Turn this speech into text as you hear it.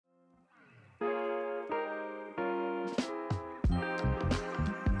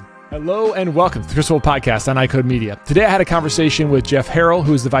Hello and welcome to the Crystal Podcast on iCode Media. Today I had a conversation with Jeff Harrell,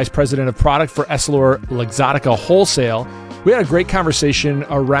 who is the Vice President of Product for Essilor Luxottica Wholesale. We had a great conversation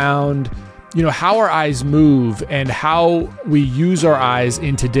around, how our eyes move and how we use our eyes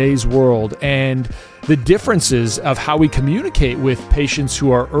in today's world and the differences of how we communicate with patients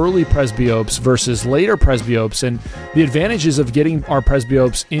who are early presbyopes versus later presbyopes and the advantages of getting our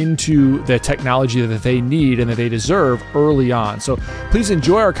presbyopes into the technology that they need and that they deserve early on. So please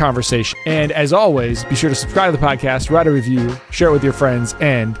enjoy our conversation. And as always, be sure to subscribe to the podcast, write a review, share it with your friends,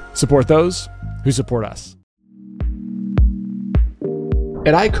 and support those who support us.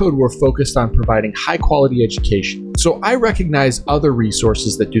 At iCode, we're focused on providing high-quality education, so I recognize other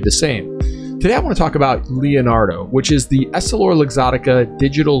resources that do the same. Today I want to talk about Leonardo, which is the Essilor Luxottica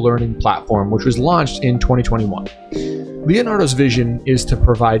digital learning platform, which was launched in 2021. Leonardo's vision is to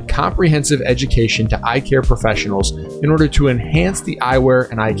provide comprehensive education to eye care professionals in order to enhance the eyewear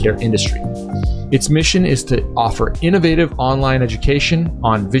and eye care industry. Its mission is to offer innovative online education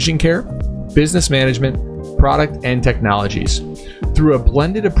on vision care, business management, product, and technologies. Through a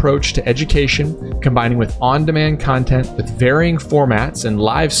blended approach to education, combining with on-demand content with varying formats and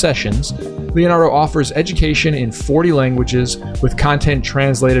live sessions, Leonardo offers education in 40 languages with content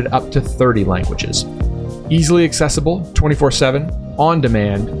translated up to 30 languages. Easily accessible, 24/7, on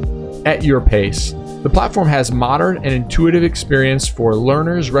demand, at your pace. The platform has modern and intuitive experience for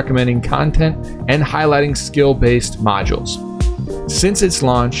learners, recommending content and highlighting skill-based modules. Since its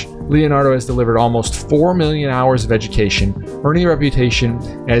launch, Leonardo has delivered almost 4 million hours of education, earning a reputation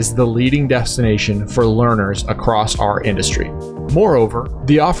as the leading destination for learners across our industry. Moreover,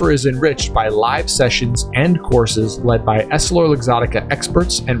 the offer is enriched by live sessions and courses led by Essilor Luxottica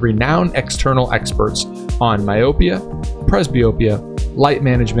experts and renowned external experts on myopia, presbyopia, light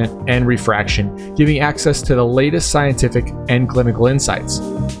management, and refraction, giving access to the latest scientific and clinical insights.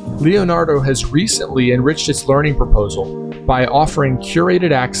 Leonardo has recently enriched its learning proposal by offering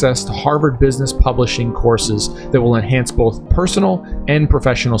curated access to Harvard Business Publishing courses that will enhance both personal and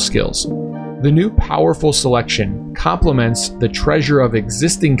professional skills. The new powerful selection complements the treasure of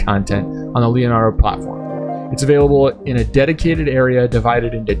existing content on the Leonardo platform. It's available in a dedicated area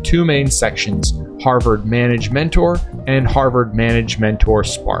divided into two main sections, Harvard Manage Mentor and Harvard Manage Mentor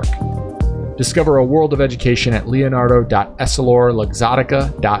Spark. Discover a world of education at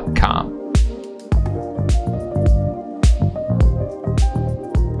leonardo.essilorluxottica.com.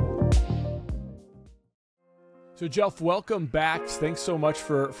 So Jeff, welcome back. Thanks so much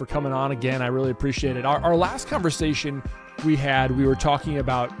for coming on again. I really appreciate it. Our last conversation we were talking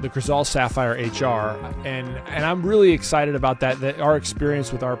about the Crizal Sapphire HR, and I'm really excited about that our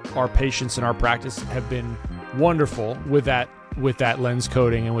experience with our patients and our practice have been wonderful with that lens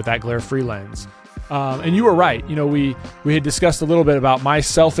coating and with that glare-free lens. And you were right. We had discussed a little bit about my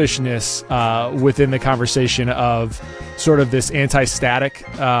selfishness within the conversation of sort of this anti-static,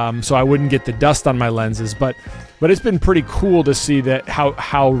 so I wouldn't get the dust on my lenses. But it's been pretty cool to see that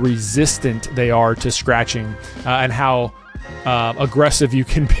how resistant they are to scratching and how aggressive you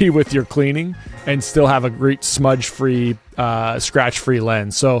can be with your cleaning and still have a great smudge-free, scratch-free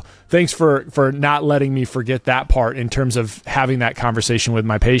lens. So thanks for not letting me forget that part in terms of having that conversation with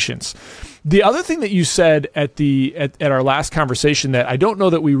my patients. The other thing that you said at our last conversation that I don't know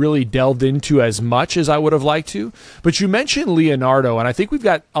that we really delved into as much as I would have liked to, but you mentioned Leonardo, and I think we've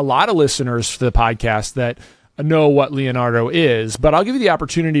got a lot of listeners for the podcast that know what Leonardo is, but I'll give you the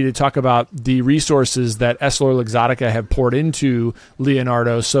opportunity to talk about the resources that Essilor Luxottica have poured into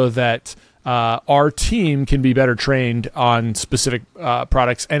Leonardo so that our team can be better trained on specific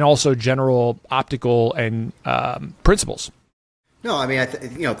products and also general optical and principles. No, I mean,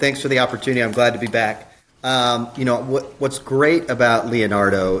 thanks for the opportunity. I'm glad to be back. What's great about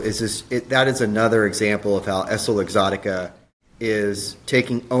Leonardo is that is another example of how Essilor Luxottica is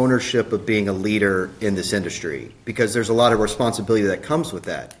taking ownership of being a leader in this industry, because there's a lot of responsibility that comes with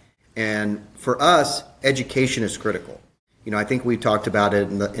that. And for us, education is critical. I think we talked about it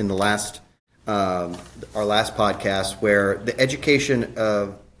in the last our last podcast, where the education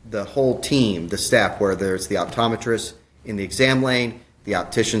of the whole team, the staff, where there's the optometrists in the exam lane, the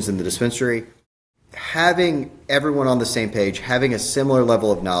opticians in the dispensary, having everyone on the same page, having a similar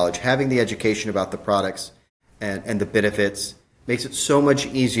level of knowledge, having the education about the products and the benefits makes it so much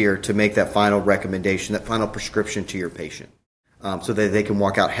easier to make that final recommendation, that final prescription to your patient, so that they can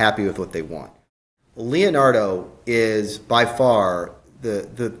walk out happy with what they want. Leonardo is by far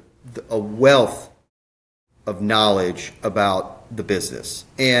a wealth of knowledge about the business.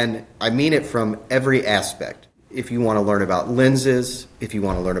 And I mean it from every aspect. If you want to learn about lenses, if you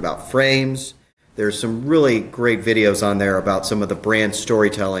want to learn about frames, there's some really great videos on there about some of the brand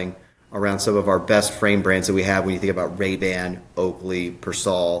storytelling around some of our best frame brands that we have when you think about Ray-Ban, Oakley,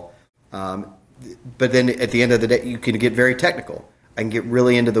 Persol. But then at the end of the day, you can get very technical. I can get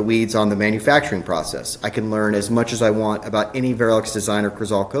really into the weeds on the manufacturing process. I can learn as much as I want about any Varilux design or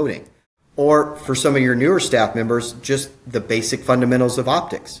Crizal coating. Or for some of your newer staff members, just the basic fundamentals of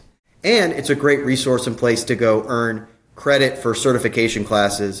optics. And it's a great resource and place to go earn credit for certification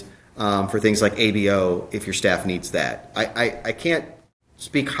classes for things like ABO if your staff needs that. I can't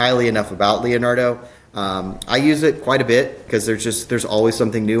speak highly enough about Leonardo. I use it quite a bit because there's always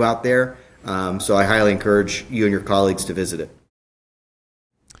something new out there. So I highly encourage you and your colleagues to visit it.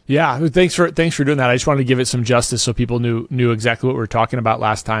 Yeah, thanks for doing that. I just wanted to give it some justice so people knew exactly what we were talking about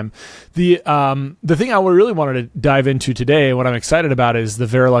last time. The thing I really wanted to dive into today, what I'm excited about, is the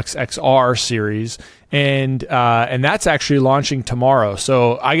Varilux XR series, and that's actually launching tomorrow.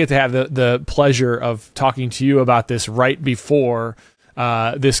 So I get to have the pleasure of talking to you about this right before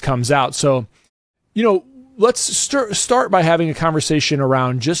this comes out. So, let's start by having a conversation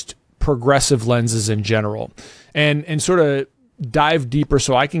around just progressive lenses in general, and sort of dive deeper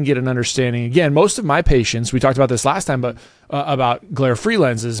so I can get an understanding. Again, most of my patients, we talked about this last time, but about glare-free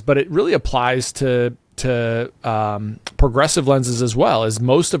lenses, but it really applies to progressive lenses as well, as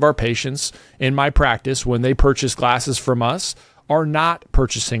most of our patients in my practice, when they purchase glasses from us, are not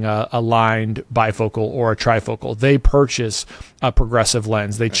purchasing a lined bifocal or a trifocal. They purchase a progressive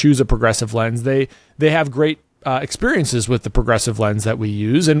lens. They choose a progressive lens. They have great experiences with the progressive lens that we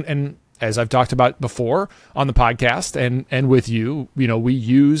use, and as I've talked about before on the podcast and with you, we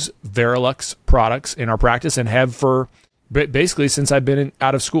use Varilux products in our practice and have for basically since I've been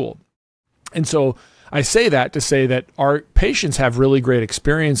out of school. And so I say that to say that our patients have really great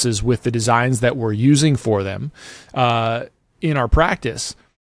experiences with the designs that we're using for them in our practice.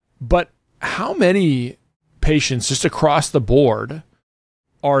 But how many patients just across the board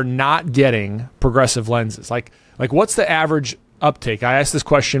are not getting progressive lenses? Like what's the average uptake? I asked this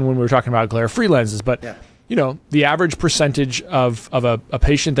question when we were talking about glare-free lenses, but the average percentage of a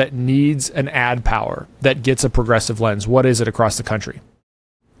patient that needs an add power that gets a progressive lens, what is it across the country?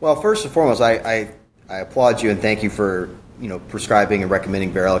 Well, first and foremost, I applaud you and thank you for prescribing and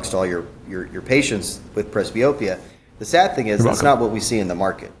recommending Varilux to all your patients with presbyopia. The sad thing is that's not what we see in the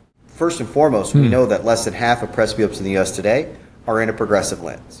market. First and foremost, we know that less than half of presbyopes in the U.S. today are in a progressive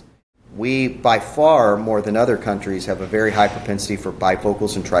lens. We, by far, more than other countries, have a very high propensity for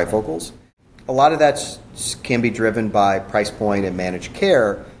bifocals and trifocals. A lot of that can be driven by price point and managed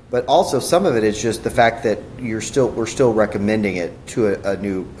care, but also some of it is just the fact that we're still recommending it to a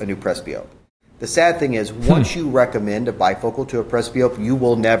new presbyope. The sad thing is, once you recommend a bifocal to a presbyope, you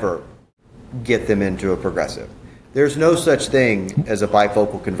will never get them into a progressive. There's no such thing as a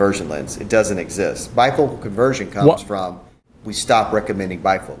bifocal conversion lens. It doesn't exist. Bifocal conversion comes from we stop recommending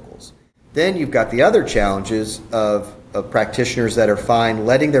bifocals. Then you've got the other challenges of practitioners that are fine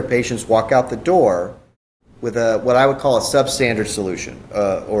letting their patients walk out the door with what I would call a substandard solution,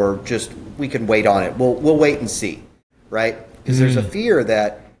 or just we can wait on it. We'll wait and see, right? Because there's a fear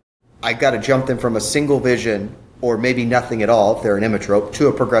that I've got to jump them from a single vision or maybe nothing at all if they're an emmetrope to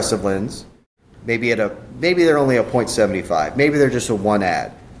a progressive lens. Maybe they're only a 0.75. Maybe they're just a 1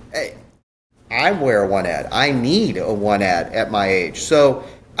 ad. Hey, I wear a 1 ad. I need a 1 ad at my age. So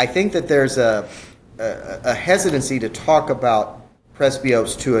I think that there's a hesitancy to talk about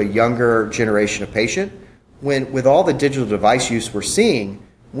presbyopes to a younger generation of patient, when with all the digital device use we're seeing,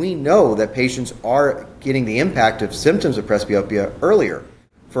 we know that patients are getting the impact of symptoms of presbyopia earlier.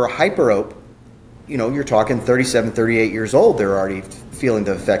 For a hyperope, you're talking 37, 38 years old, they're already feeling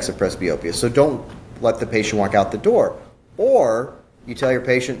the effects of presbyopia. So don't let the patient walk out the door. Or you tell your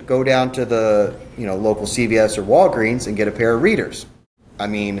patient, go down to the local CVS or Walgreens and get a pair of readers. I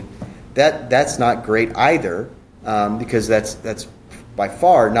mean, that's not great either, because that's by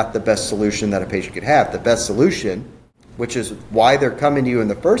far not the best solution that a patient could have. The best solution, which is why they're coming to you in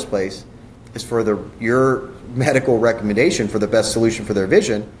the first place, is for your medical recommendation for the best solution for their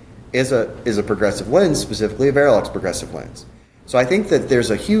vision is a progressive lens, specifically a Varilux progressive lens. So I think that there's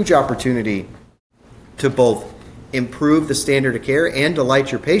a huge opportunity to both improve the standard of care and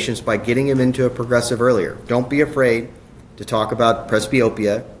delight your patients by getting them into a progressive earlier. Don't be afraid to talk about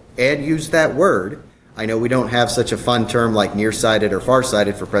presbyopia and use that word. I know we don't have such a fun term like nearsighted or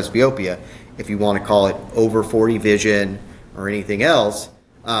farsighted for presbyopia. If you want to call it over 40 vision or anything else,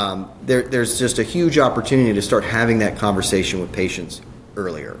 there's just a huge opportunity to start having that conversation with patients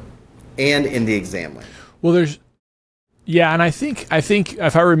earlier and in the exam lane. Well, and I think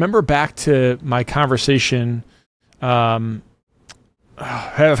if I remember back to my conversation, I've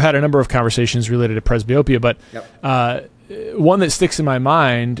had a number of conversations related to presbyopia, but one that sticks in my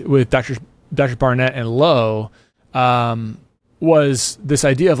mind with Dr. Barnett and Lowe was this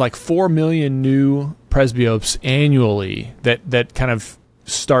idea of like 4 million new presbyopes annually that kind of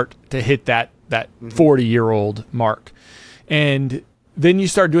start to hit that 40-year-old mark. And then you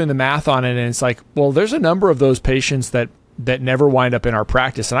start doing the math on it, and it's like, well, there's a number of those patients that never wind up in our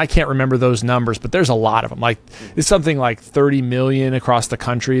practice. And I can't remember those numbers, but there's a lot of them. Like, it's something like 30 million across the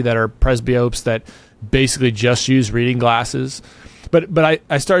country that are presbyopes that basically just use reading glasses. But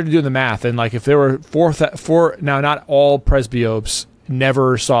I started doing the math, and like if there were four now, not all presbyopes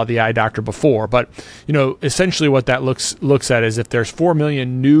never saw the eye doctor before, but essentially what that looks at is if there's 4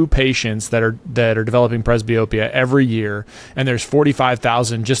 million new patients that are developing presbyopia every year, and there's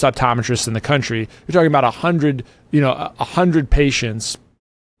 45,000 just optometrists in the country, you're talking about 100 patients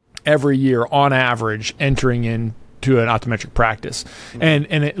every year on average entering into an optometric practice.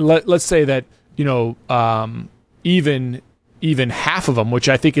 And let's say that even half of them, which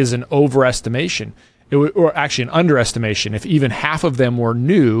I think is an overestimation, or actually an underestimation, if even half of them were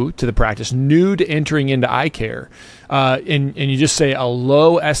new to the practice, new to entering into eye care, and you just say a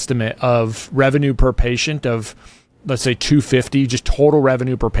low estimate of revenue per patient of, let's say, $250, just total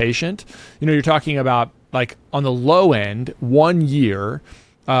revenue per patient, you're talking about, like, on the low end, 1 year,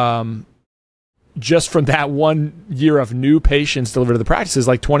 just from that 1 year of new patients delivered to the practice is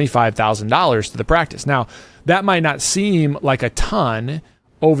like $25,000 to the practice. Now, that might not seem like a ton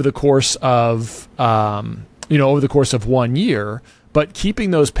over the course of, 1 year, but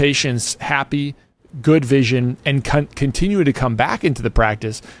keeping those patients happy, good vision, and continue to come back into the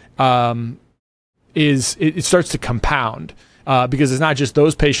practice, it starts to compound. Because it's not just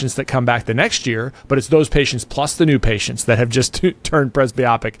those patients that come back the next year, but it's those patients plus the new patients that have just turned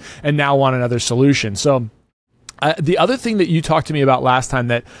presbyopic and now want another solution. So the other thing that you talked to me about last time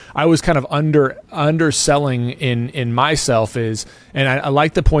that I was kind of underselling in myself is, and I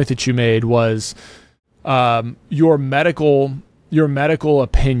like the point that you made, was your medical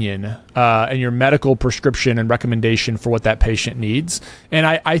opinion and your medical prescription and recommendation for what that patient needs. And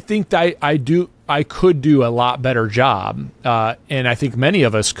I think that I could do a lot better job, and I think many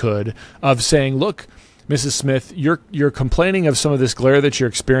of us could, of saying, look, Mrs. Smith, you're complaining of some of this glare that you're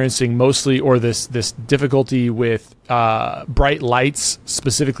experiencing mostly, or this difficulty with bright lights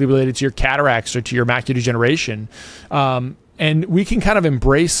specifically related to your cataracts or to your macular degeneration. And we can kind of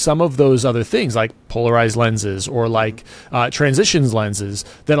embrace some of those other things, like polarized lenses or like transitions lenses,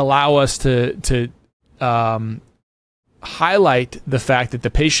 that allow us to highlight the fact that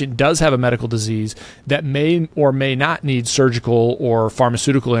the patient does have a medical disease that may or may not need surgical or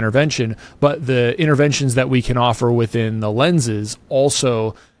pharmaceutical intervention, but the interventions that we can offer within the lenses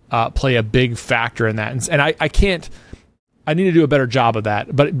also play a big factor in that. And I need to do a better job of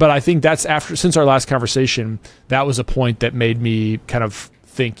that. But I think that's since our last conversation, that was a point that made me kind of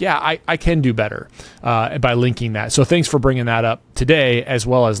think, yeah, I can do better by linking that. So thanks for bringing that up today as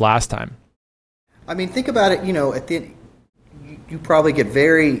well as last time. I mean, think about it, at the end, you probably get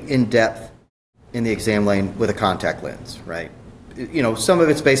very in-depth in the exam lane with a contact lens, right? Some of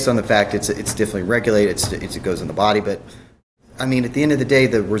it's based on the fact it's differently regulated, it goes in the body, but I mean, at the end of the day,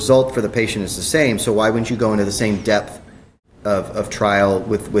 the result for the patient is the same, so why wouldn't you go into the same depth of trial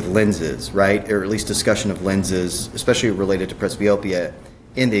with lenses, right? Or at least discussion of lenses, especially related to presbyopia,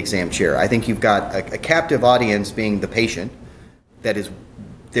 in the exam chair. I think you've got a captive audience being the patient that is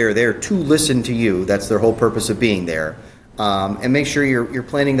they're there to listen to you. That's their whole purpose of being there. And make sure you're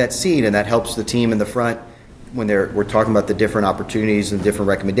planting that seed, and that helps the team in the front when we're talking about the different opportunities and different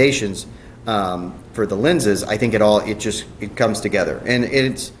recommendations for the lenses. I think it comes together,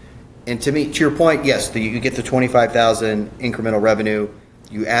 and to me, to your point, yes, you get the 25,000 incremental revenue.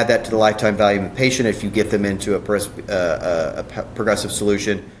 You add that to the lifetime value of the patient if you get them into a progressive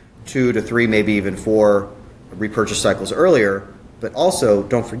solution, 2 to 3, maybe even 4 repurchase cycles earlier. But also,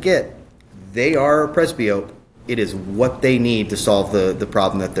 don't forget, they are a presbyope. It is what they need to solve the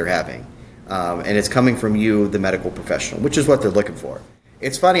problem that they're having. And it's coming from you, the medical professional, which is what they're looking for.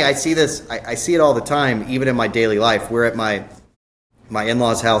 It's funny, I see this, I see it all the time, even in my daily life. We're at my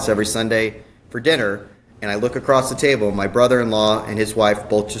in-laws' house every Sunday for dinner, and I look across the table, and my brother-in-law and his wife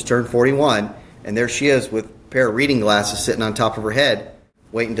both just turned 41, and there she is with a pair of reading glasses sitting on top of her head,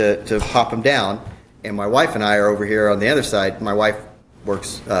 waiting to pop them down. And my wife and I are over here on the other side. My wife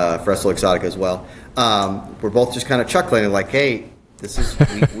works for Essilor Exotica as well. We're both just kind of chuckling and like, hey,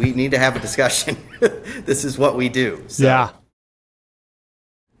 we need to have a discussion. This is what we do. So. Yeah.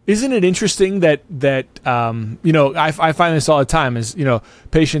 Isn't it interesting that I find this all the time is,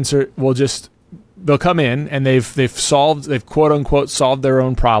 patients will just they'll come in and they've quote unquote solved their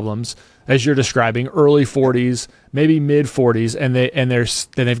own problems, as you're describing, early 40s, maybe mid 40s, and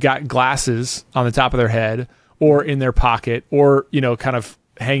they've got glasses on the top of their head or in their pocket or, kind of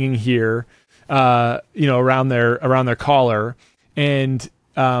hanging here, around their collar, and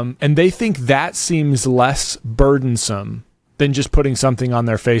they think that seems less burdensome than just putting something on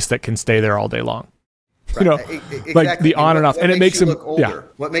their face that can stay there all day long. Right. Exactly. Like the on and off, and it makes them look older. Yeah.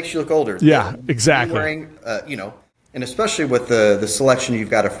 What makes you look older? Yeah, exactly. Wearing, and especially with the selection you've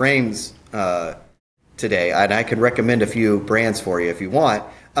got of frames today, and I could recommend a few brands for you if you want.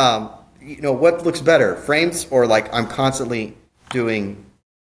 What looks better, frames or like I'm constantly doing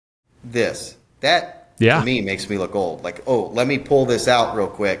this? That to me makes me look old. Like, oh, let me pull this out real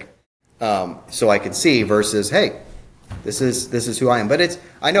quick so I can see. Versus, hey, this is who I am. But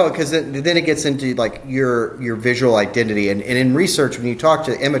I know, because then it gets into like your visual identity. And in research, when you talk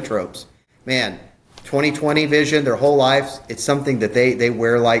to emmetropes, man, 20/20 vision, their whole lives, it's something that they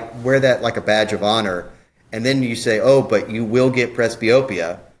wear that like a badge of honor. And then you say, oh, but you will get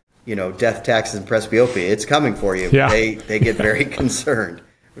presbyopia, death, taxes, and presbyopia. It's coming for you. Yeah. They get very concerned,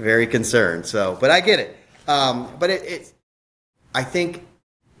 very concerned. So, but I get it. But I think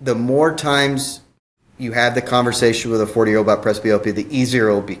the more times you have the conversation with a 40-year-old about presbyopia, the easier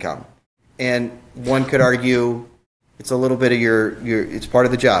it will become. And one could argue it's a little bit of it's part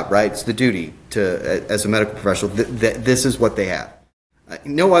of the job, right? It's the duty as a medical professional. This is what they have.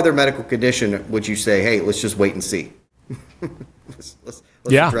 No other medical condition would you say, hey, let's just wait and see. let's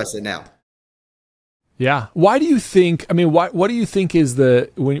address it now. Yeah. Why do you think, what do you think is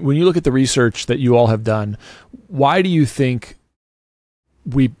when you look at the research that you all have done, why do you think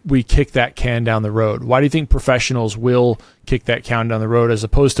we kick that can down the road? Why do you think professionals will kick that can down the road as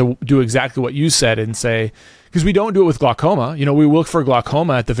opposed to do exactly what you said and say, because we don't do it with glaucoma. We look for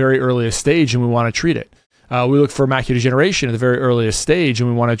glaucoma at the very earliest stage and we want to treat it. We look for macular degeneration at the very earliest stage and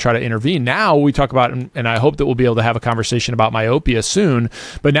we want to try to intervene. Now we talk about, and I hope that we'll be able to have a conversation about myopia soon,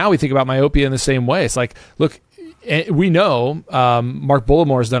 but now we think about myopia in the same way. It's like, look, we know, Mark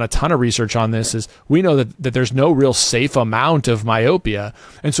Bullimore has done a ton of research on this, is we know that there's no real safe amount of myopia.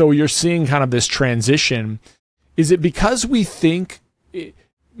 And so you're seeing kind of this transition. Is it because we think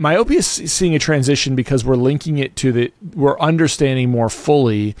myopia is seeing a transition because we're linking it to we're understanding more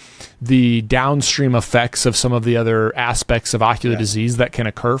fully the downstream effects of some of the other aspects of ocular disease that can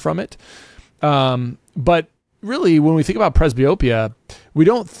occur from it? But really, when we think about presbyopia, we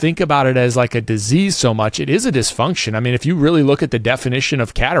don't think about it as like a disease so much. It is a dysfunction. If you really look at the definition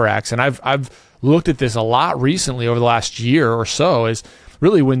of cataracts, and I've looked at this a lot recently over the last year or so, is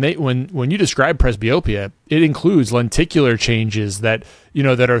really when you describe presbyopia, it includes lenticular changes that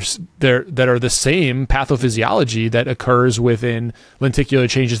are the same pathophysiology that occurs within lenticular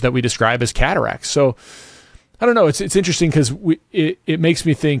changes that we describe as cataracts. So I don't know. It's interesting because it makes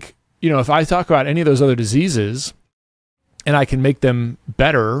me think. If I talk about any of those other diseases and I can make them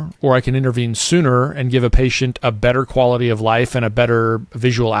better, or I can intervene sooner and give a patient a better quality of life and a better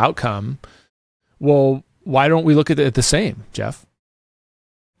visual outcome, well, why don't we look at it the same, Jeff?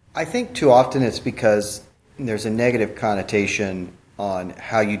 I think too often it's because there's a negative connotation on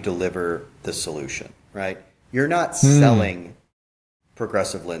how you deliver the solution, right? You're not selling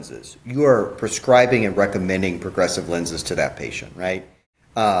progressive lenses. You are prescribing and recommending progressive lenses to that patient, right?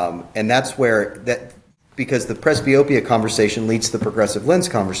 And that's where because the presbyopia conversation leads to the progressive lens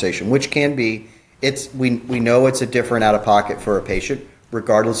conversation, which can be, we know it's a different out of pocket for a patient,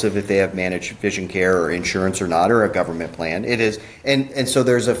 regardless of if they have managed vision care or insurance or not, or a government plan. It is, and so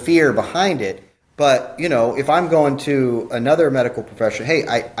there's a fear behind it. But if I'm going to another medical professional, hey,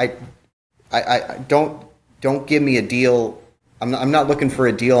 I don't give me a deal. I'm not looking for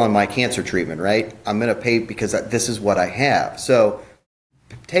a deal on my cancer treatment, right? I'm going to pay because this is what I have. So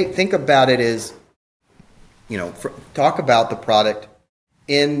think about it as, talk about the product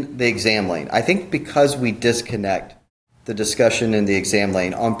in the exam lane. I think because we disconnect the discussion in the exam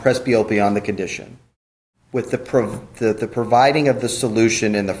lane on presbyopia, on the condition, with the providing of the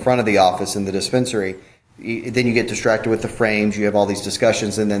solution in the front of the office in the dispensary, then you get distracted with the frames. You have all these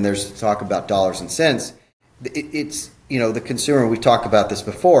discussions, and then there's talk about dollars and cents. It's the consumer. We've talked about this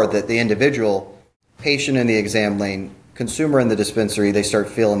before, that the individual patient in the exam lane, consumer in the dispensary, they start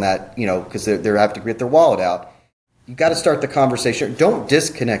feeling that, because they have to get their wallet out. You got to start the conversation. Don't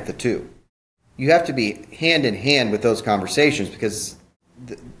disconnect the two. You have to be hand in hand with those conversations, because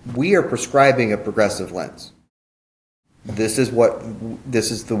we are prescribing a progressive lens. This is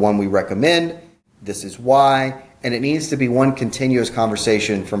the one we recommend. This is why, and it needs to be one continuous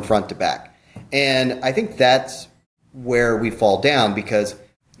conversation from front to back. And I think that's where we fall down, because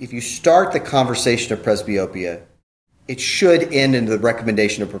if you start the conversation of presbyopia, it should end in the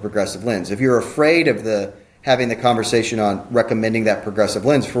recommendation of a progressive lens. If you're afraid of having the conversation on recommending that progressive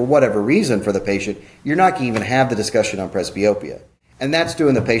lens for whatever reason for the patient, you're not going to even have the discussion on presbyopia. And that's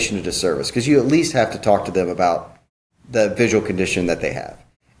doing the patient a disservice, because you at least have to talk to them about the visual condition that they have.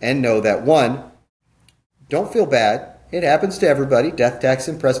 And know that, one, don't feel bad. It happens to everybody, death, tax,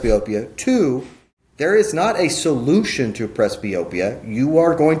 and presbyopia. Two, there is not a solution to presbyopia. You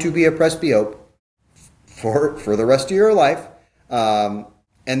are going to be a presbyope for the rest of your life. And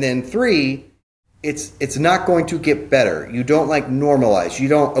then three, it's not going to get better. You don't normalize. You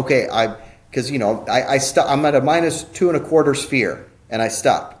don't, I'm at a -2.25 sphere and I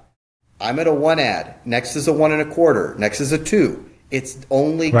stop. I'm at a 1 ad. Next is a 1.25. Next is a 2. It's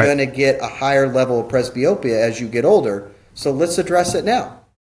only going to get a higher level of presbyopia as you get older. So let's address it now.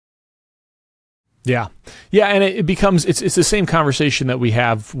 Yeah. Yeah. And it becomes, it's the same conversation that we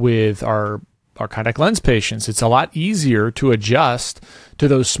have with our contact lens patients. It's a lot easier to adjust to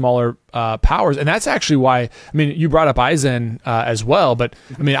those smaller powers. And that's actually why, you brought up Eisen as well, but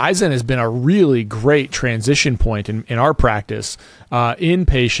Eisen has been a really great transition point in our practice in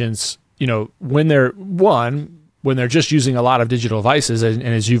patients, when they're just using a lot of digital devices, and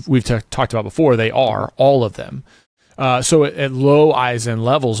as we've talked about before, they are, all of them. So at low Eisen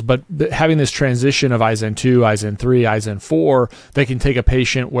levels, but having this transition of Eisen 2, Eisen 3, Eisen 4, they can take a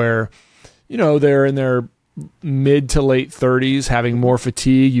patient where, they're in their mid to late 30s, having more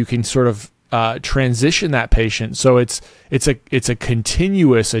fatigue. You can sort of transition that patient. So it's a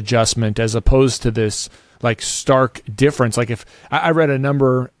continuous adjustment as opposed to this stark difference. If I read a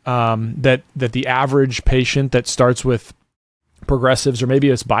number that the average patient that starts with progressives, or maybe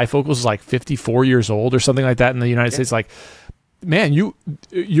it's bifocals, is 54 years old or something like that in the United States. Man, you're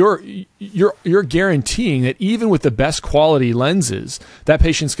guaranteeing that even with the best quality lenses, that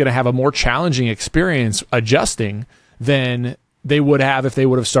patient's going to have a more challenging experience adjusting than they would have if they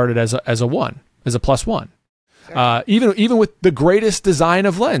would have started as a +1. Even with the greatest design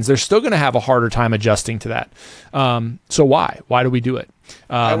of lens, they're still going to have a harder time adjusting to that. So why do we do it?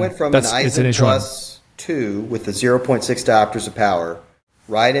 I went from an Eisen Plus 2 with the 0.6 diopters of power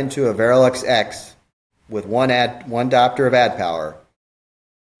right into a Varilux X with one diopter of ad power.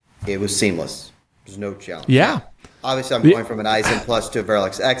 It was seamless. There's no challenge. Yeah. Obviously, I'm going from an Eisen Plus to a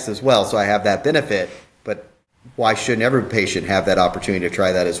Varilux X as well, so I have that benefit. But why shouldn't every patient have that opportunity to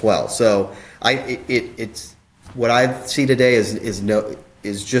try that as well? So it's what I see today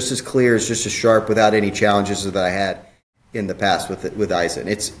is just as clear, is just as sharp, without any challenges that I had in the past with Eisen.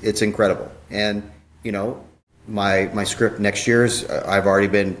 It's incredible. And my script next year is I've already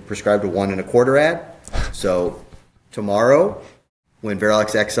been prescribed a 1.25 ad. So tomorrow, when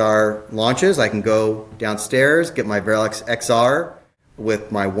Varilux XR launches, I can go downstairs, get my Varilux XR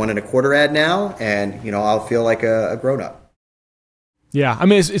with my 1.25 ad now, and I'll feel like a grown up. Yeah,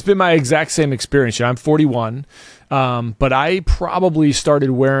 it's been my exact same experience. I'm 41, but I probably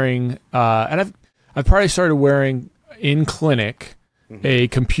started wearing, and I've probably started wearing in clinic a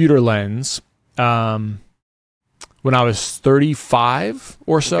computer lens when I was 35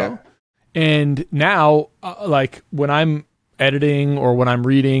 or so. Okay. And now, when I'm editing or when I'm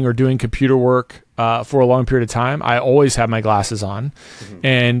reading or doing computer work for a long period of time, I always have my glasses on.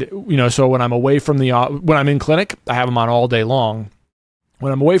 And, so when I'm away from when I'm in clinic, I have them on all day long.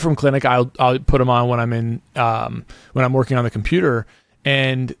 When I'm away from clinic, I'll put them on when I'm working on the computer.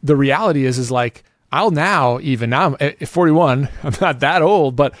 And the reality is now I'm at 41, I'm not that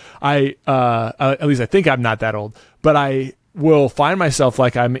old, but at least I think I'm not that old, but I will find myself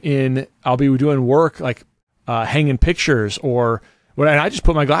I'll be doing work, hanging pictures or what, and I just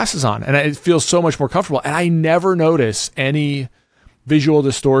put my glasses on and it feels so much more comfortable. And I never notice any visual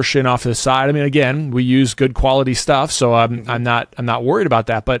distortion off to the side. Again, we use good quality stuff, so I'm not worried about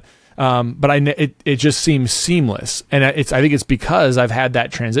that, but it just seems seamless. And I think it's because I've had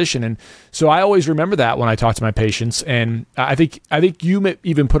that transition. And so I always remember that when I talk to my patients. And I think you may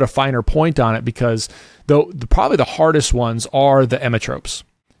even put a finer point on it, because probably the hardest ones are the emmetropes,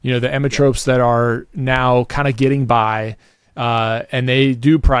 the emmetropes that are now kind of getting by, and they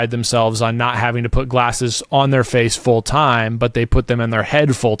do pride themselves on not having to put glasses on their face full time, but they put them in their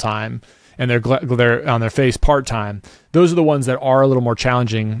head full time. And they're on their face part time. Those are the ones that are a little more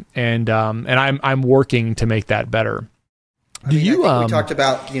challenging, and I'm working to make that better. I think we talked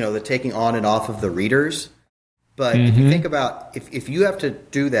about the taking on and off of the readers, but if you think about if you have to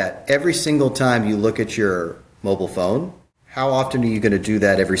do that every single time you look at your mobile phone, how often are you going to do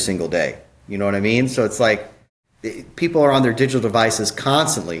that every single day? You know what I mean? So it's people are on their digital devices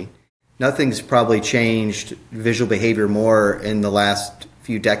constantly. Nothing's probably changed visual behavior more in the last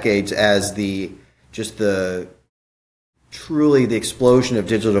few decades as truly the explosion of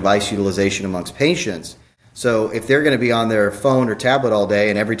digital device utilization amongst patients. So if they're going to be on their phone or tablet all day,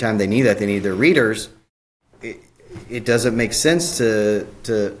 and every time they need that, they need their readers, it doesn't make sense to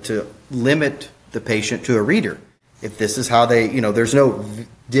limit the patient to a reader. If this is how there's no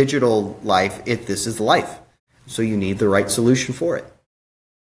digital life, this is life. So you need the right solution for it.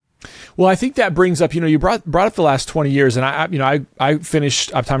 Well, I think that brings up, you brought up the last 20 years, and I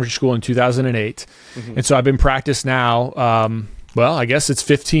finished optometry school in 2008, and so I've been practiced now. I guess it's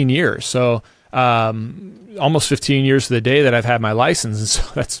 15 years, so almost 15 years to the day that I've had my license, and so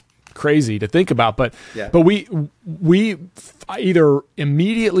that's crazy to think about. But we either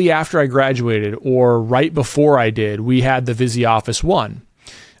immediately after I graduated or right before I did, we had the VisiOffice 1.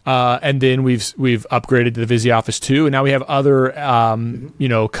 And then we've upgraded to the VisiOffice 2, and now we have other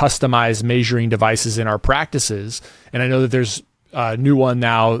customized measuring devices in our practices. And I know that there's a new one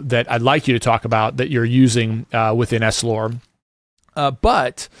now that I'd like you to talk about that you're using within Essilor.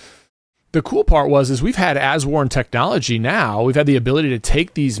 But the cool part is we've had as-worn technology now. We've had the ability to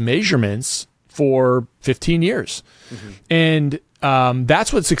take these measurements for 15 years. And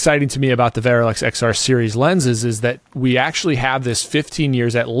that's what's exciting to me about the Varilux XR series lenses is that we actually have this 15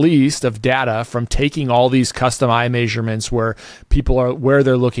 years at least of data from taking all these custom eye measurements where people are, where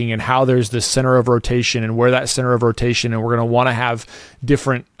they're looking and how there's this center of rotation and where that center of rotation, and we're going to want to have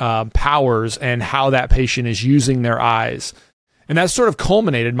different powers and how that patient is using their eyes. And that's sort of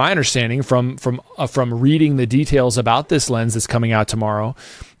culminated, my understanding from reading the details about this lens that's coming out tomorrow,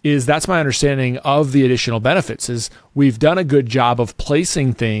 is that's my understanding of the additional benefits is we've done a good job of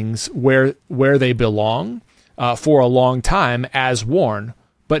placing things where they belong for a long time as worn.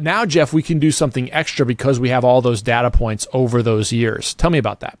 But now, Jeff, we can do something extra because we have all those data points over those years. Tell me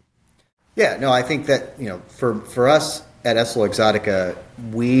about that. Yeah, no, I think that, for us at Essilor Exotica,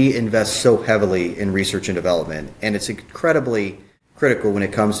 we invest so heavily in research and development, and it's incredibly critical when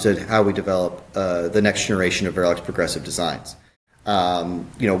it comes to how we develop the next generation of Varilux progressive designs.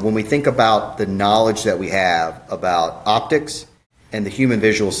 When we think about the knowledge that we have about optics and the human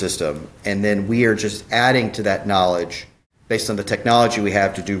visual system, and then we are just adding to that knowledge based on the technology we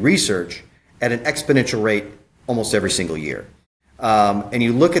have to do research at an exponential rate almost every single year. And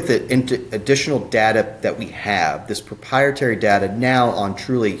you look at the additional data that we have, this proprietary data now on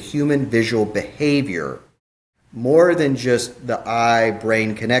truly human visual behavior, more than just the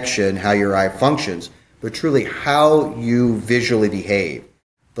eye-brain connection, how your eye functions, but truly how you visually behave,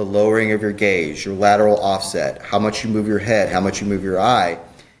 the lowering of your gaze, your lateral offset, how much you move your head, how much you move your eye,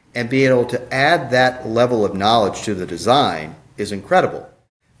 and being able to add that level of knowledge to the design is incredible.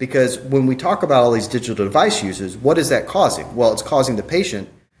 Because when we talk about all these digital device uses, what is that causing? Well, it's causing the patient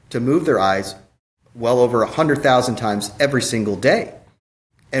to move their eyes well over 100,000 times every single day.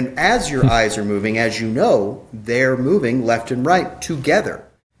 And as your eyes are moving, as you know, they're moving left and right together,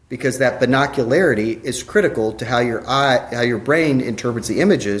 because that binocularity is critical to how your brain interprets the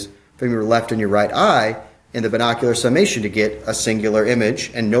images from your left and your right eye in the binocular summation to get a singular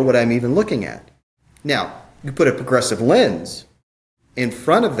image and know what I'm even looking at. Now, you put a progressive lens in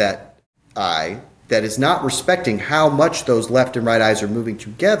front of that eye that is not respecting how much those left and right eyes are moving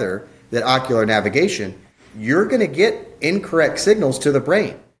together, that ocular navigation, you're going to get incorrect signals to the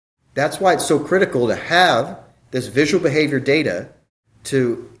brain. That's why it's so critical to have this visual behavior data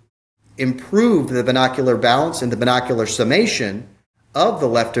to improve the binocular balance and the binocular summation of the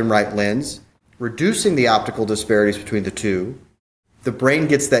left and right lens, reducing the optical disparities between the two. The brain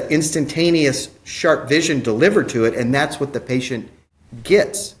gets that instantaneous sharp vision delivered to it, and that's what the patient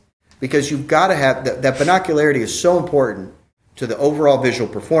gets. Because you've got to have that binocularity is so important to the overall visual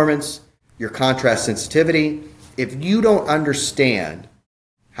performance, your contrast sensitivity. If you don't understand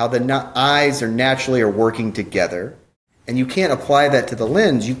how the eyes are naturally working together, and you can't apply that to the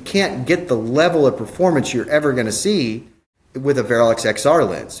lens, you can't get the level of performance you're ever going to see with a Varilux XR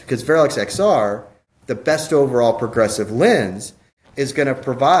lens. Because Varilux XR, the best overall progressive lens, is going to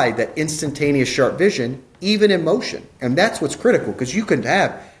provide that instantaneous sharp vision even in motion. And that's what's critical, because you can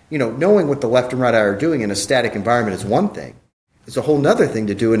have, knowing what the left and right eye are doing in a static environment is one thing. It's a whole nother thing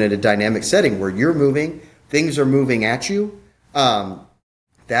to do it in a dynamic setting where you're moving, things are moving at you.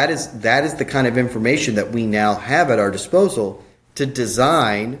 That is the kind of information that we now have at our disposal to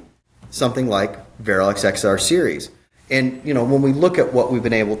design something like Varilux XR series. And, when we look at what we've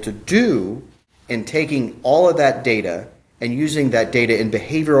been able to do in taking all of that data and using that data in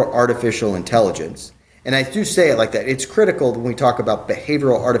behavioral artificial intelligence, and I do say it like that, it's critical when we talk about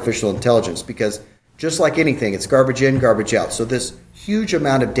behavioral artificial intelligence, because just like anything, it's garbage in, garbage out. So this huge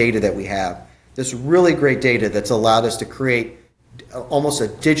amount of data that we have, this really great data that's allowed us to create almost a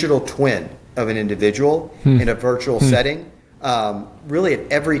digital twin of an individual in a virtual setting, really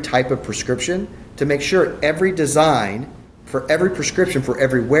at every type of prescription, to make sure every design for every prescription for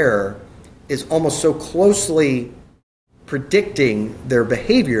every wearer is almost so closely predicting their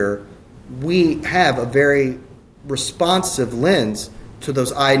behavior. We have a very responsive lens to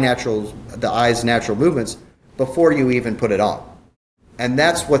the eye's natural movements before you even put it on. And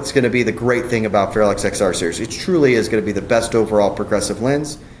that's what's going to be the great thing about Varilux XR series. It truly is going to be the best overall progressive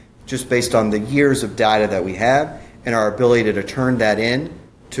lens, just based on the years of data that we have and our ability to turn that in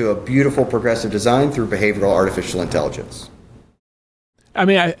to a beautiful progressive design through behavioral artificial intelligence. I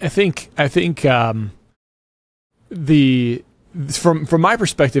mean, I think from my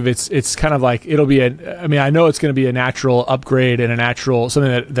perspective, it's kind of like I know it's going to be a natural upgrade and a natural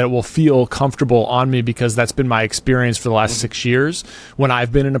something that will feel comfortable on me, because that's been my experience for the last 6 years when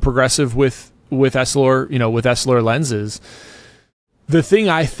I've been in a progressive with Essilor, with Essilor lenses. The thing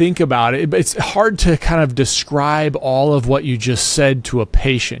I think about it's hard to kind of describe all of what you just said to a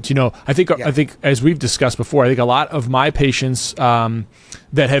patient. I think as we've discussed before, I think a lot of my patients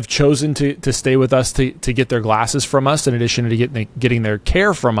that have chosen to stay with us to get their glasses from us, in addition to getting their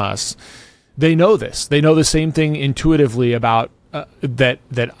care from us, they know this. They know the same thing intuitively about that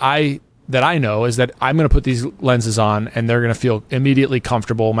I know, is that I'm going to put these lenses on and they're going to feel immediately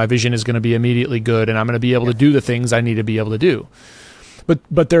comfortable. My vision is going to be immediately good, and I'm going to be able to do the things I need to be able to do.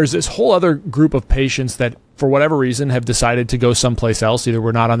 But there's this whole other group of patients that, for whatever reason, have decided to go someplace else. Either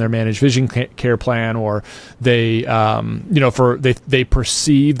we're not on their managed vision care plan, or they, they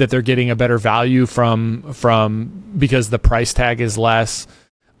perceive that they're getting a better value from because the price tag is less,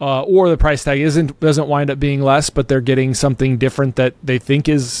 or the price tag doesn't wind up being less, but they're getting something different that they think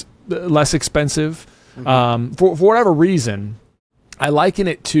is less expensive. For whatever reason, I liken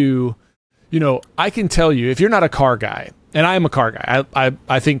it to, I can tell you, if you're not a car guy. And I am a car guy.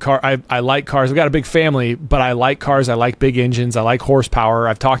 I think I like cars. I've got a big family, but I like cars. I like big engines. I like horsepower.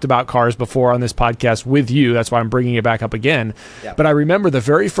 I've talked about cars before on this podcast with you. That's why I'm bringing it back up again. Yep. But I remember the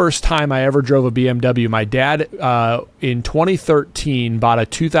very first time I ever drove a BMW, my dad in 2013 bought a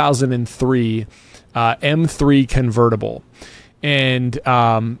 2003 M3 convertible. And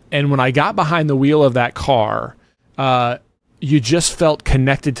when I got behind the wheel of that car, you just felt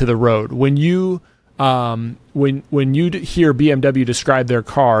connected to the road. When you hear BMW describe their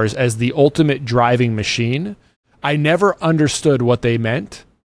cars as the ultimate driving machine, I never understood what they meant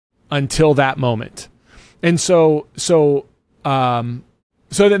until that moment. And so then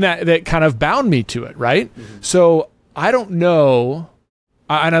that kind of bound me to it, right? So I don't know,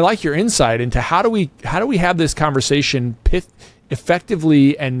 and I like your insight into how do we have this conversation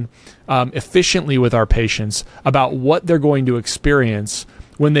effectively and efficiently with our patients about what they're going to experience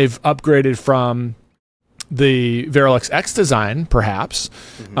when they've upgraded from the Varilux X design, perhaps,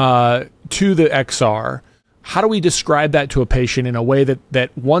 to the XR. How do we describe that to a patient in a way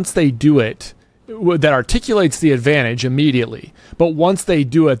that once they do it, that articulates the advantage immediately, but once they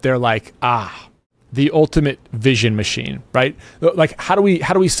do it, they're like, the ultimate vision machine, right? Like, how do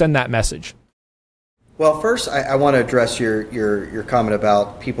we send that message? Well, first, I want to address your comment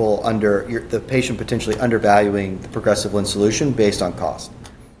about the patient potentially undervaluing the progressive lens solution based on cost.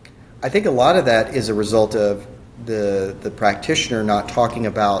 I think a lot of that is a result of the practitioner not talking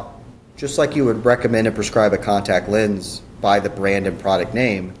about, just like you would recommend and prescribe a contact lens by the brand and product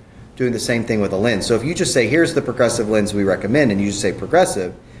name, doing the same thing with a lens. So if you just say, here's the progressive lens we recommend, and you just say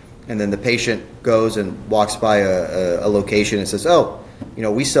progressive, and then the patient goes and walks by a location and says,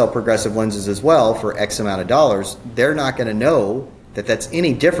 we sell progressive lenses as well for X amount of dollars, they're not going to know that that's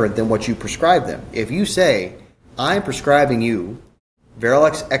any different than what you prescribe them. If you say, I'm prescribing you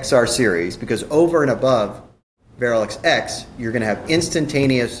Varilux XR series, because over and above Varilux X, you're going to have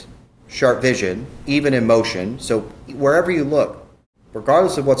instantaneous sharp vision, even in motion. So wherever you look,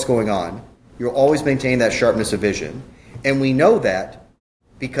 regardless of what's going on, you'll always maintain that sharpness of vision. And we know that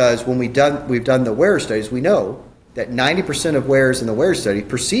because when we've done the wearer studies, we know that 90% of wearers in the wearer study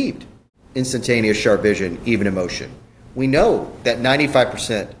perceived instantaneous sharp vision, even in motion. We know that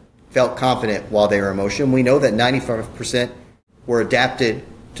 95% felt confident while they were in motion. We know that 95% were adapted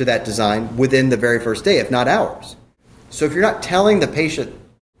to that design within the very first day, if not hours. So if you're not telling the patient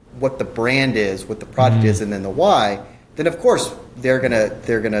what the brand is, what the product is, and then the why, then of course they're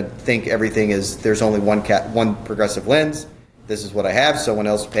gonna think everything is, there's only one progressive lens. This is what I have. Someone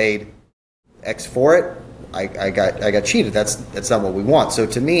else paid X for it. I got cheated. That's not what we want. So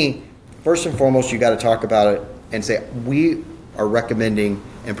to me, first and foremost, you got to talk about it and say, we are recommending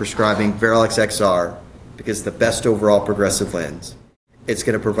and prescribing Varilux XR because it's the best overall progressive lens. It's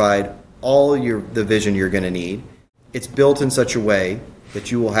going to provide all the vision you're going to need. it's built in such a way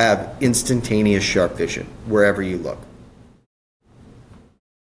that you will have instantaneous sharp vision wherever you look.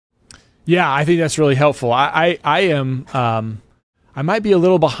 Yeah, I think that's really helpful. I am I might be a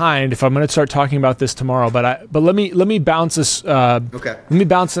little behind if I'm going to start talking about this tomorrow, but let me bounce this. Okay. Let me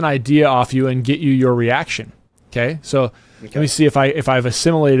bounce an idea off you and get you your reaction. Okay. So let me see if I've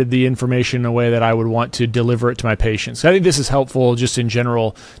assimilated the information in a way that I would want to deliver it to my patients. I think this is helpful just in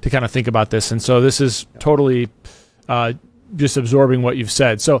general to kind of think about this. And so this is totally just absorbing what you've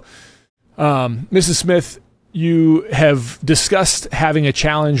said. So, Mrs. Smith, you have discussed having a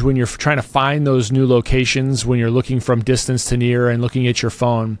challenge when you're trying to find those new locations, when you're looking from distance to near and looking at your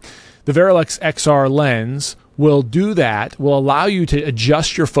phone. The Varilux XR lens will do that, will allow you to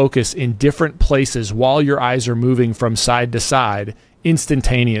adjust your focus in different places while your eyes are moving from side to side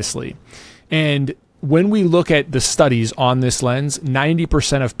instantaneously. And when we look at the studies on this lens,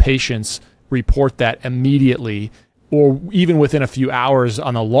 90% of patients report that immediately, or even within a few hours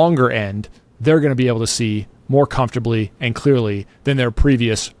on the longer end, they're going to be able to see more comfortably and clearly than their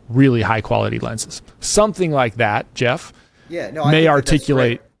previous really high quality lenses. Something like that, Jeff, may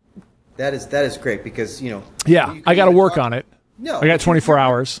articulate. That is great because, I got to work on it. No, I got 24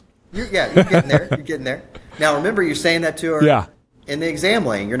 hours. You're getting there. You're getting there. Now, remember, you're saying that to her in the exam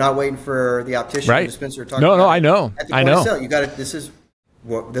lane. You're not waiting for the optician or dispenser to talk No, about I know. At the point of sale, you got it. This is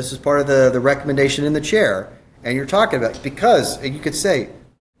part of the recommendation in the chair, and you're talking about, because you could say,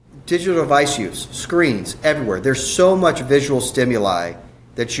 digital device use, screens everywhere. There's so much visual stimuli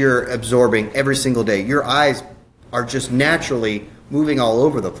that you're absorbing every single day. Your eyes are just naturally moving all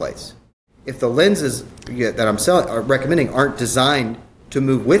over the place. If the lenses that I'm recommending aren't designed to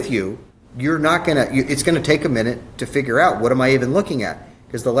move with you, you're not gonna. It's gonna take a minute to figure out what am I even looking at,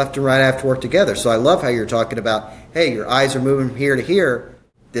 because the left and right have to work together. So I love how you're talking about, hey, your eyes are moving from here to here.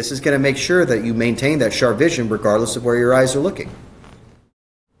 This is going to make sure that you maintain that sharp vision regardless of where your eyes are looking.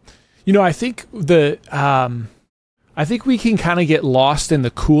 I think I think we can kind of get lost in the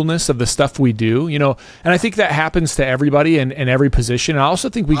coolness of the stuff we do, and I think that happens to everybody in every position. And I also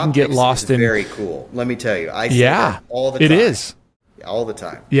think we can get lost in very cool. Let me tell you, I see that all the time. It is all the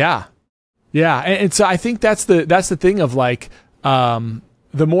time. Yeah, and so I think that's the thing of like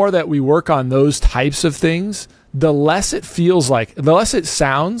the more that we work on those types of things, the less it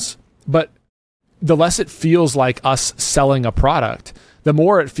sounds, but the less it feels like us selling a product. The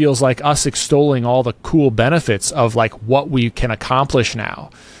more it feels like us extolling all the cool benefits of like what we can accomplish now.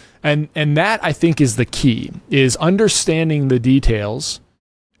 And that I think is the key, is understanding the details,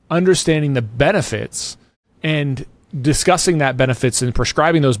 understanding the benefits, and discussing that benefits and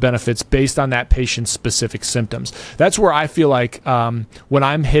prescribing those benefits based on that patient's specific symptoms. That's where I feel like when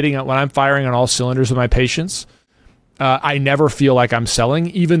I'm firing on all cylinders with my patients, I never feel like I'm selling,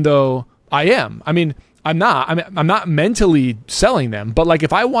 even though I am. I mean, I'm not mentally selling them, but like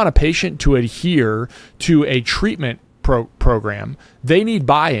if I want a patient to adhere to a treatment program, they need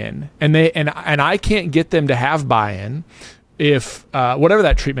buy-in, and I can't get them to have buy-in if whatever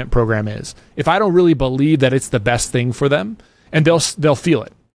that treatment program is, if I don't really believe that it's the best thing for them, and they'll feel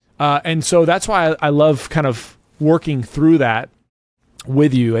it. And so that's why I love kind of working through that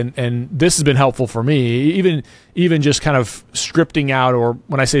with you, and this has been helpful for me, even just kind of scripting out, or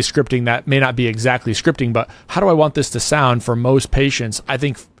when I say scripting, that may not be exactly scripting, but how do I want this to sound for most patients, I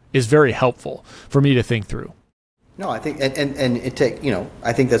think is very helpful for me to think through. No, I think, and it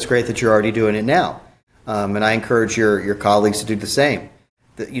I think that's great that you're already doing it now. And I encourage your colleagues to do the same.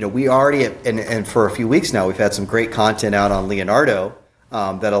 We already, and for a few weeks now, we've had some great content out on Leonardo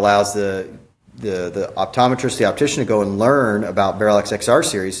that allows the optometrist, the optician, to go and learn about Varilux XR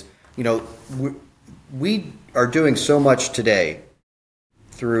series. We are doing so much today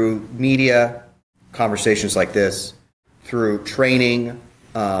through media, conversations like this, through training,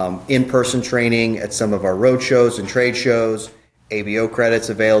 in-person training at some of our road shows and trade shows, ABO credits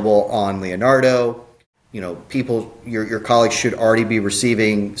available on Leonardo. People, your colleagues should already be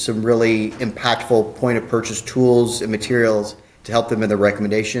receiving some really impactful point-of-purchase tools and materials to help them in their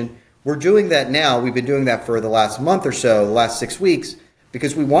recommendation. We're doing that now. We've been doing that for the last month or so, the last 6 weeks,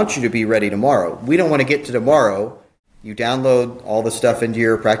 because we want you to be ready tomorrow. We don't want to get to tomorrow. You download all the stuff into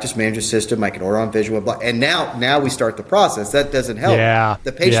your practice management system. I can order on Visual, and now we start the process. That doesn't help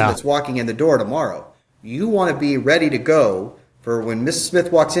the patient that's walking in the door tomorrow. You want to be ready to go for when Mrs.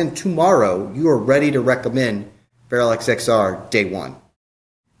 Smith walks in tomorrow. You are ready to recommend Varilux XR day one.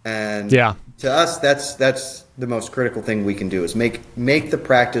 And to us, that's the most critical thing we can do, is make the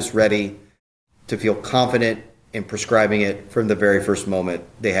practice ready to feel confident in prescribing it from the very first moment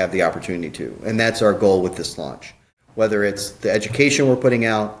they have the opportunity to. And that's our goal with this launch. Whether it's the education we're putting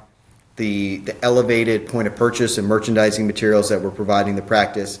out, the elevated point of purchase and merchandising materials that we're providing the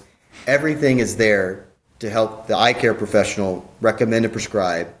practice. Everything is there to help the eye care professional recommend and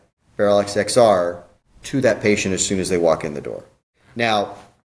prescribe Varilux XR to that patient as soon as they walk in the door. Now,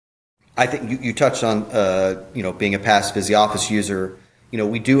 I think you touched on, being a past Physioffice user.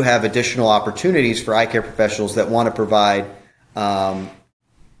 We do have additional opportunities for eye care professionals that want to provide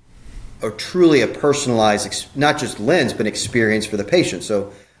truly a personalized, not just lens, but experience for the patient.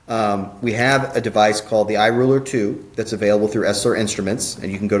 So we have a device called the iRuler 2 that's available through Essilor Instruments,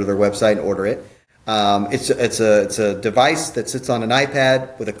 and you can go to their website and order it. It's a device that sits on an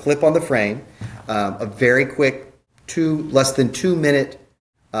iPad with a clip on the frame, a very quick less than 2 minute,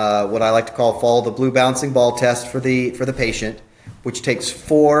 what I like to call follow the blue bouncing ball test for the patient, which takes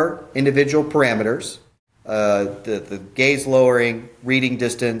 4 individual parameters: the gaze lowering, reading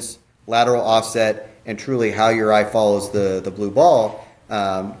distance, lateral offset, and truly how your eye follows the blue ball,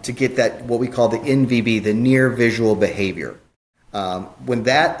 to get that, what we call the NVB, the near visual behavior. When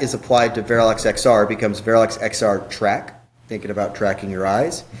that is applied to Varilux XR, it becomes Varilux XR Track, thinking about tracking your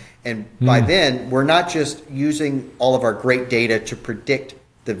eyes. And by then, we're not just using all of our great data to predict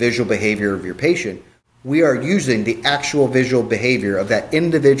the visual behavior of your patient. We are using the actual visual behavior of that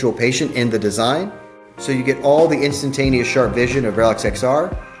individual patient in the design. So you get all the instantaneous sharp vision of Varilux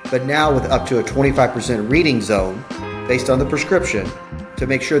XR, but now with up to a 25% reading zone based on the prescription, to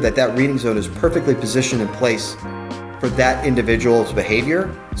make sure that reading zone is perfectly positioned in place for that individual's behavior,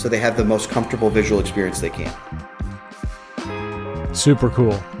 so they have the most comfortable visual experience they can. Super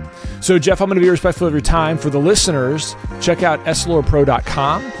cool. So Jeff, I'm going to be respectful of your time. For the listeners, check out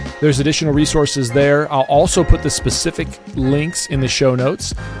essilorpro.com. There's additional resources there. I'll also put the specific links in the show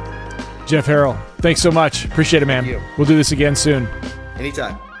notes. Jeff Harrell, thanks so much. Appreciate it, man. Thank you. We'll do this again soon.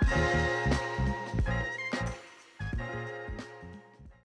 Anytime.